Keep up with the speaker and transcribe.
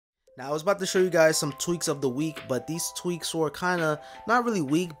Now I was about to show you guys some tweaks of the week, but these tweaks were kind of not really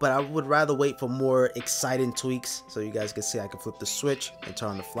weak, but I would rather wait for more exciting tweaks so you guys can see I can flip the switch and turn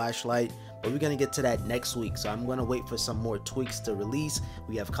on the flashlight. But we're going to get to that next week, so I'm going to wait for some more tweaks to release.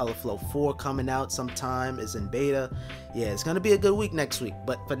 We have ColorFlow 4 coming out sometime, it's in beta. Yeah, it's going to be a good week next week,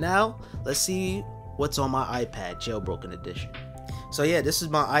 but for now, let's see what's on my iPad, Jailbroken edition. So yeah, this is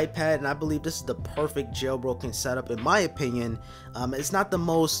my iPad, and I believe this is the perfect jailbroken setup in my opinion. It's not the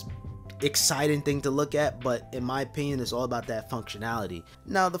most exciting thing to look at, but in my opinion it's all about that functionality.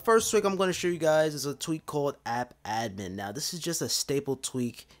 Now the first tweak I'm going to show you guys is a tweak called App Admin. Now this is just a staple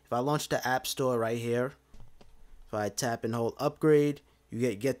tweak. If I launch the App Store right here, if I tap and hold upgrade,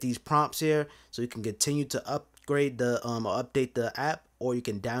 you get these prompts here, so you can continue to upgrade the or update the app, or you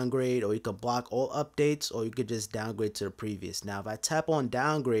can downgrade, or you can block all updates, or you could just downgrade to the previous. Now if I tap on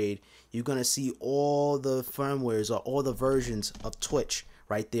downgrade, you're gonna see all the firmwares or all the versions of Twitch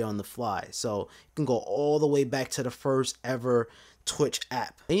right there on the fly. So you can go all the way back to the first ever Twitch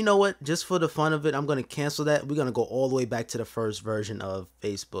app. And you know what, just for the fun of it, I'm gonna cancel that. We're gonna go all the way back to the first version of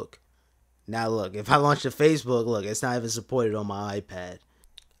Facebook. Now look, if I launch the Facebook, look, it's not even supported on my iPad.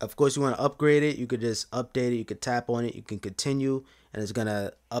 Of course, you want to upgrade it, you could just update it, you could tap on it, you can continue, and it's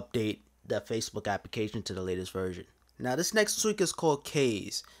gonna update the Facebook application to the latest version. Now this next tweak is called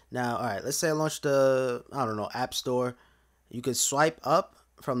Kaze. Now alright, let's say I launched the, I don't know, App Store. You could swipe up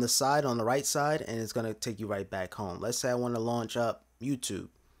from the side on the right side and it's gonna take you right back home. Let's say I want to launch up YouTube,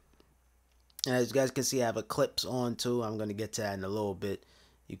 and as you guys can see I have Eclipse on too. I'm gonna get to that in a little bit.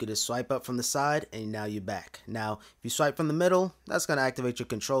 You could just swipe up from the side and now you're back. Now if you swipe from the middle, that's gonna activate your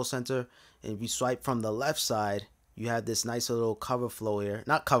control center, and if you swipe from the left side, you have this nice little cover flow here,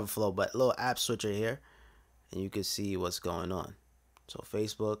 not cover flow, but a little app switcher here, and you can see what's going on. So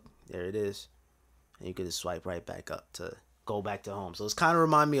Facebook, there it is, and you can just swipe right back up to go back to home. So it's kind of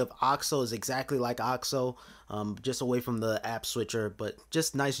remind me of OXO. It's exactly like OXO, just away from the app switcher, but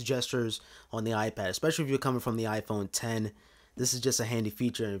just nice gestures on the iPad, especially if you're coming from the iPhone 10. This is just a handy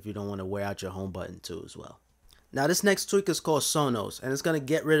feature if you don't want to wear out your home button too as well. Now this next tweak is called Sonus, and it's going to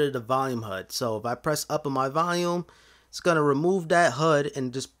get rid of the volume HUD. So if I press up on my volume, it's going to remove that HUD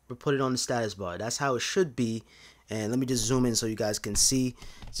and just put it on the status bar. That's how it should be. And let me just zoom in so you guys can see.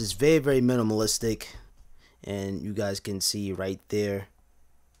 It's just very, very minimalistic. And you guys can see right there,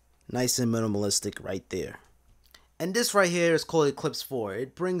 nice and minimalistic right there. And this right here is called Eclipse 4.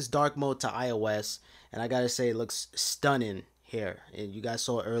 It brings dark mode to iOS, and I gotta say it looks stunning here. And you guys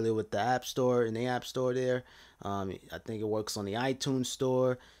saw it earlier with the App Store, in the App Store there. I think it works on the iTunes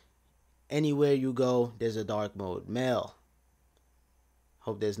Store. Anywhere you go, there's a dark mode. Mail.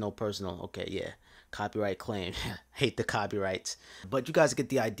 Hope there's no personal. Okay, yeah. Copyright claim. Hate the copyrights. But you guys get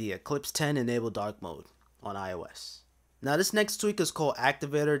the idea. Eclipse 10 enable dark mode on iOS. Now this next tweak is called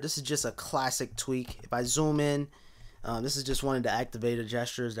Activator. This is just a classic tweak. If I zoom in, this is just one of the activator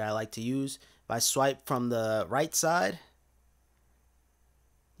gestures that I like to use. If I swipe from the right side,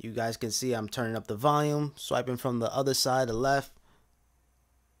 you guys can see I'm turning up the volume. Swiping from the other side, the left,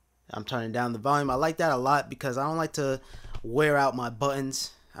 I'm turning down the volume. I like that a lot because I don't like to wear out my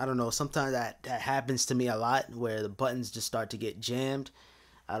buttons. I don't know, sometimes that happens to me a lot where the buttons just start to get jammed.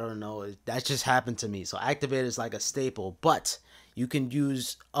 I don't know, that just happened to me. So Activator is like a staple, but you can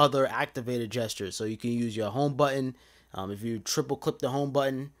use other activator gestures. So you can use your home button. If you triple click the home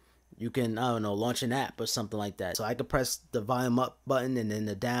button, you can, I don't know, launch an app or something like that. So I can press the volume up button and then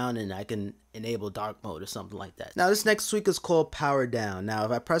the down, and I can enable dark mode or something like that. Now this next tweak is called PowerDown. Now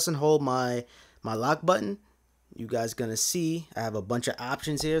if I press and hold my lock button, you guys gonna see I have a bunch of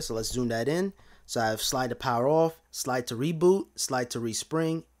options here. So let's zoom that in. So I have slide to power off, slide to reboot, slide to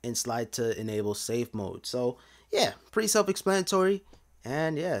respring, and slide to enable safe mode. So yeah, pretty self-explanatory.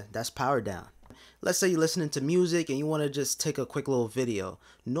 And yeah, that's PowerDown. Let's say you're listening to music and you want to just take a quick little video.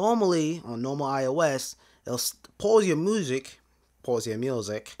 Normally on normal iOS, it'll pause your music.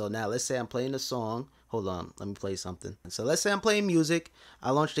 So now let's say I'm playing a song. Hold on, let me play something. So let's say I'm playing music.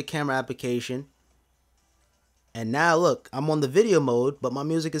 I launch the camera application. And now look, I'm on the video mode, but my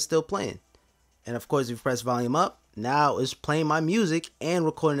music is still playing. And of course, if you press volume up, now it's playing my music and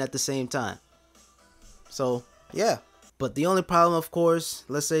recording at the same time. So yeah, but the only problem, of course,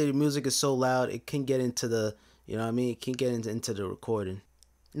 let's say the music is so loud, it can get into the, you know what I mean? It can get into the recording.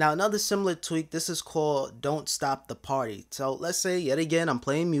 Now another similar tweak, this is called Don't Stop the Party. So let's say yet again, I'm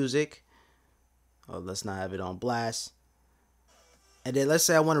playing music. Oh, let's not have it on blast. And then let's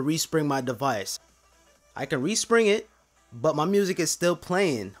say I want to respring my device. I can respring it, but my music is still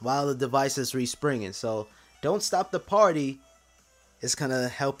playing while the device is respringing. So don't stop the party it's gonna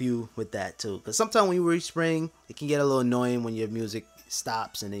help you with that too. Because sometimes when you respring, it can get a little annoying when your music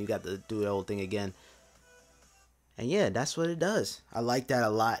stops and then you got to do the whole thing again. And yeah, that's what it does. I like that a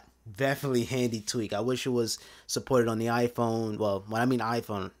lot. Definitely handy tweak. I wish it was supported on the iPhone. Well, when I mean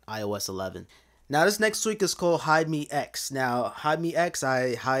iPhone, iOS 11. Now this next tweak is called HideMeX. Now HideMeX,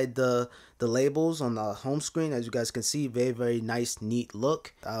 I hide the labels on the home screen. As you guys can see, very nice, neat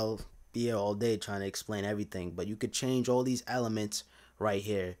look. I'll be here all day trying to explain everything, but you could change all these elements right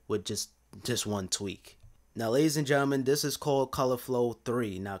here with just one tweak. Now ladies and gentlemen, this is called ColorFlow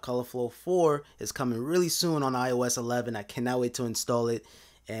 3. Now ColorFlow 4 is coming really soon on iOS 11. I cannot wait to install it.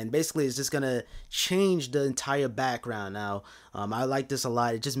 And basically it's just gonna change the entire background. Now I like this a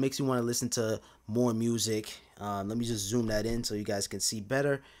lot. It just makes you want to listen to more music. Let me just zoom that in so you guys can see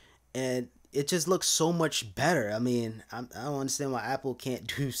better. And it just looks so much better. I mean, I don't understand why Apple can't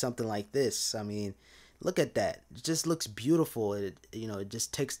do something like this. I mean, look at that. It just looks beautiful. It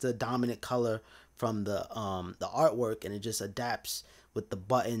just takes the dominant color from the artwork and it just adapts with the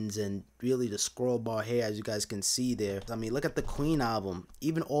buttons and really the scroll bar here, as you guys can see there. I mean, look at the Queen album.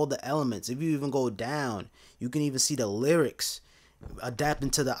 Even all the elements, if you even go down, you can even see the lyrics adapting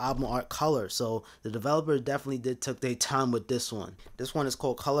to the album art color. So the developers definitely took their time with this one. This one is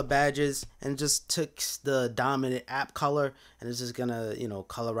called ColorBadges, and it just takes the dominant app color and it's just gonna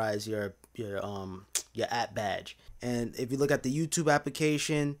colorize your app badge. And if you look at the YouTube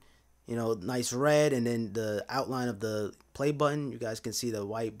application, nice red, and then the outline of the play button, you guys can see the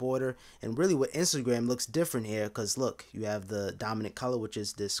white border. And really with Instagram looks different here, because look, you have the dominant color, which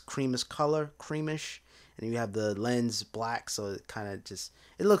is this creamish color, and you have the lens black, so it kind of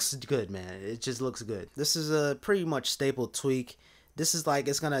it looks good, man. It just looks good. This is a pretty much staple tweak. This is like,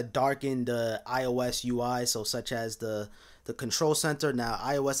 it's gonna darken the iOS UI, so such as the control center. Now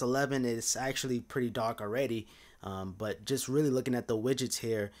iOS 11 is actually pretty dark already. But just really looking at the widgets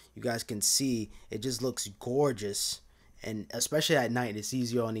here, you guys can see it just looks gorgeous, and especially at night it's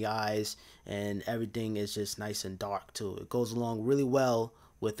easier on the eyes, and everything is just nice and dark too. It goes along really well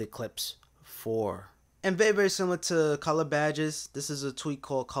with Eclipse 4. And very similar to ColorBadges, this is a tweak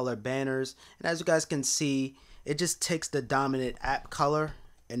called Color Banners, and as you guys can see, it just takes the dominant app color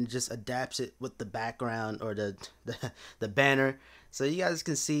and just adapts it with the background or the banner. So you guys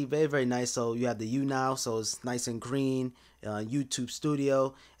can see very nice. So you have the U now, so it's nice and green. YouTube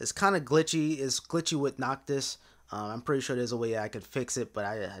Studio, it's kind of glitchy. It's glitchy with Noctis. I'm pretty sure there's a way I could fix it, but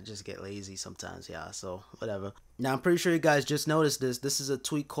I just get lazy sometimes, yeah, so whatever. Now I'm pretty sure you guys just noticed this. This is a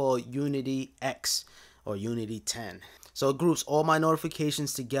tweak called Unify X or Unity 10. So it groups all my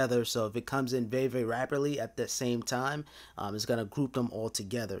notifications together, so if it comes in very rapidly at the same time, it's gonna group them all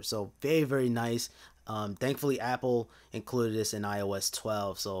together. So very nice. Thankfully Apple included this in iOS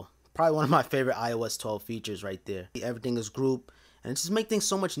 12, so probably one of my favorite iOS 12 features right there. Everything is grouped, and it just makes things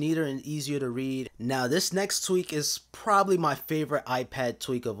so much neater and easier to read. Now this next tweak is probably my favorite iPad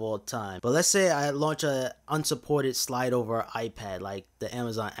tweak of all time. But let's say I launch a unsupported slide over iPad like the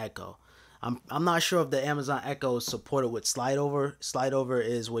Amazon Echo. I'm not sure if the Amazon Echo is supported with slide over. Slide over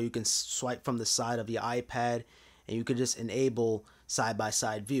is where you can swipe from the side of your iPad and you can just enable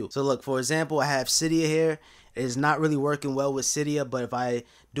side-by-side view. So look, for example, I have Cydia here. It is not really working well with Cydia, but if I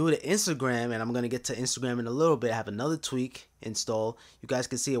do it to Instagram, and I'm going to get to Instagram in a little bit, I have another tweak installed. You guys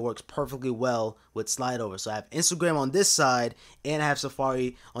can see it works perfectly well with slide over. So I have Instagram on this side and I have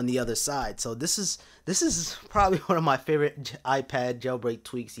Safari on the other side. So this is probably one of my favorite iPad jailbreak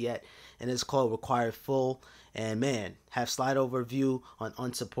tweaks yet, and it's called RequireFull. And man, have slide over view on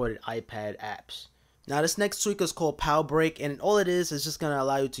unsupported iPad apps. Now this next tweak is called PalBreak, and all it is just going to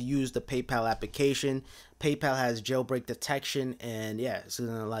allow you to use the PayPal application. PayPal has jailbreak detection, and yeah, it's going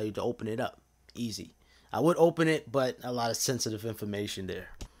to allow you to open it up. Easy. I would open it, but a lot of sensitive information there.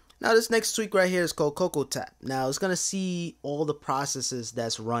 Now this next tweak right here is called CocoaTop. Now it's going to see all the processes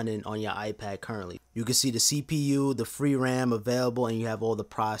that's running on your iPad currently. You can see the CPU, the free RAM available, and you have all the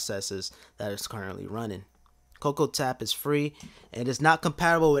processes that is currently running. CocoaTop is free and it's not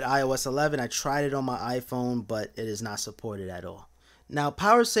compatible with iOS 11. I tried it on my iPhone, but it is not supported at all. Now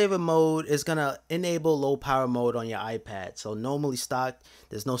PowerSaver Mode is going to enable low power mode on your iPad. So normally stock,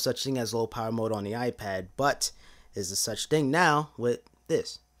 there's no such thing as low power mode on the iPad, but there's a such thing now with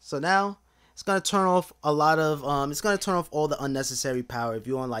this. So now it's going to turn off a lot of, it's going to turn off all the unnecessary power. If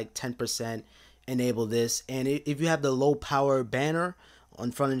you're on like 10%, enable this. And if you have the low power banner on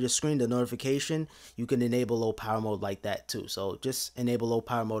front of your screen, the notification, you can enable low power mode like that too. So just enable low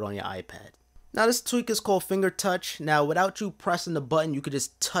power mode on your iPad. Now this tweak is called FingerTouch. Now without you pressing the button, you could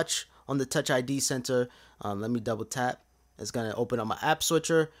just touch on the Touch ID center. Let me double tap. It's gonna open up my app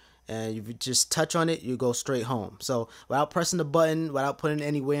switcher, and if you just touch on it, you go straight home. So without pressing the button, without putting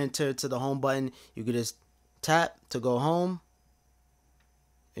any wear and tear to the home button, you could just tap to go home.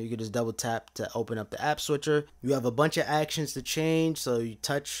 And you can just double tap to open up the app switcher. You have a bunch of actions to change. So you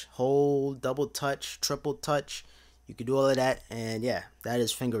touch, hold, double touch, triple touch. You can do all of that. And yeah, that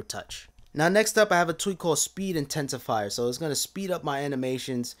is FingerTouch. Now next up, I have a tweak called Speed Intensifier. So it's going to speed up my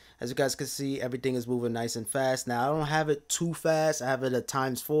animations. As you guys can see, everything is moving nice and fast. Now I don't have it too fast. I have it at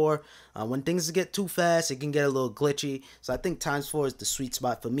 ×4. When things get too fast, it can get a little glitchy. So I think ×4 is the sweet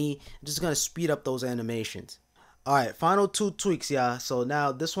spot for me. I'm just going to speed up those animations. Alright, final 2 tweaks, y'all. So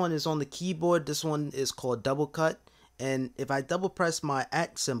now this one is on the keyboard. This one is called DoubleCut. And if I double press my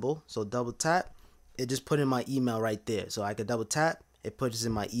 @ symbol, so double tap, it just put in my email right there. So I could double tap, it puts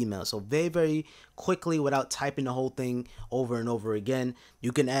in my email. So very quickly, without typing the whole thing over and over again.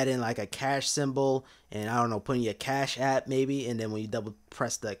 You can add in like a cash symbol, and I don't know, put in your Cash App maybe. And then when you double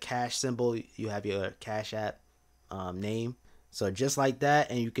press the cash symbol, you have your Cash App name. So just like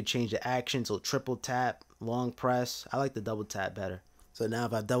that, and you can change the action. So triple tap, long press. I like the double tap better. So now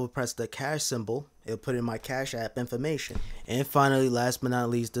if I double press the cash symbol, it'll put in my Cash App information. And finally, last but not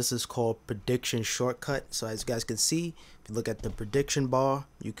least, this is called Prediction Shortcut. So as you guys can see, if you look at the prediction bar,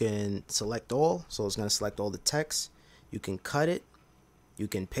 you can select all. So it's going to select all the text. You can cut it. You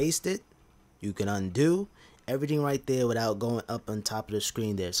can paste it. You can undo. Everything right there without going up on top of the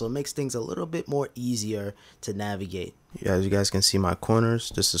screen there. So it makes things a little bit more easier to navigate. Yeah, as you guys can see my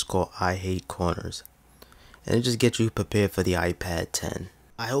corners, this is called I Hate Corners. And it just gets you prepared for the iPad 10.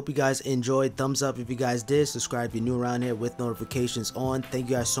 I hope you guys enjoyed. Thumbs up if you guys did. Subscribe if you're new around here with notifications on. Thank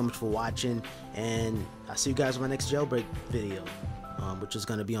you guys so much for watching. And I'll see you guys in my next jailbreak video, which is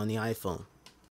going to be on the iPhone.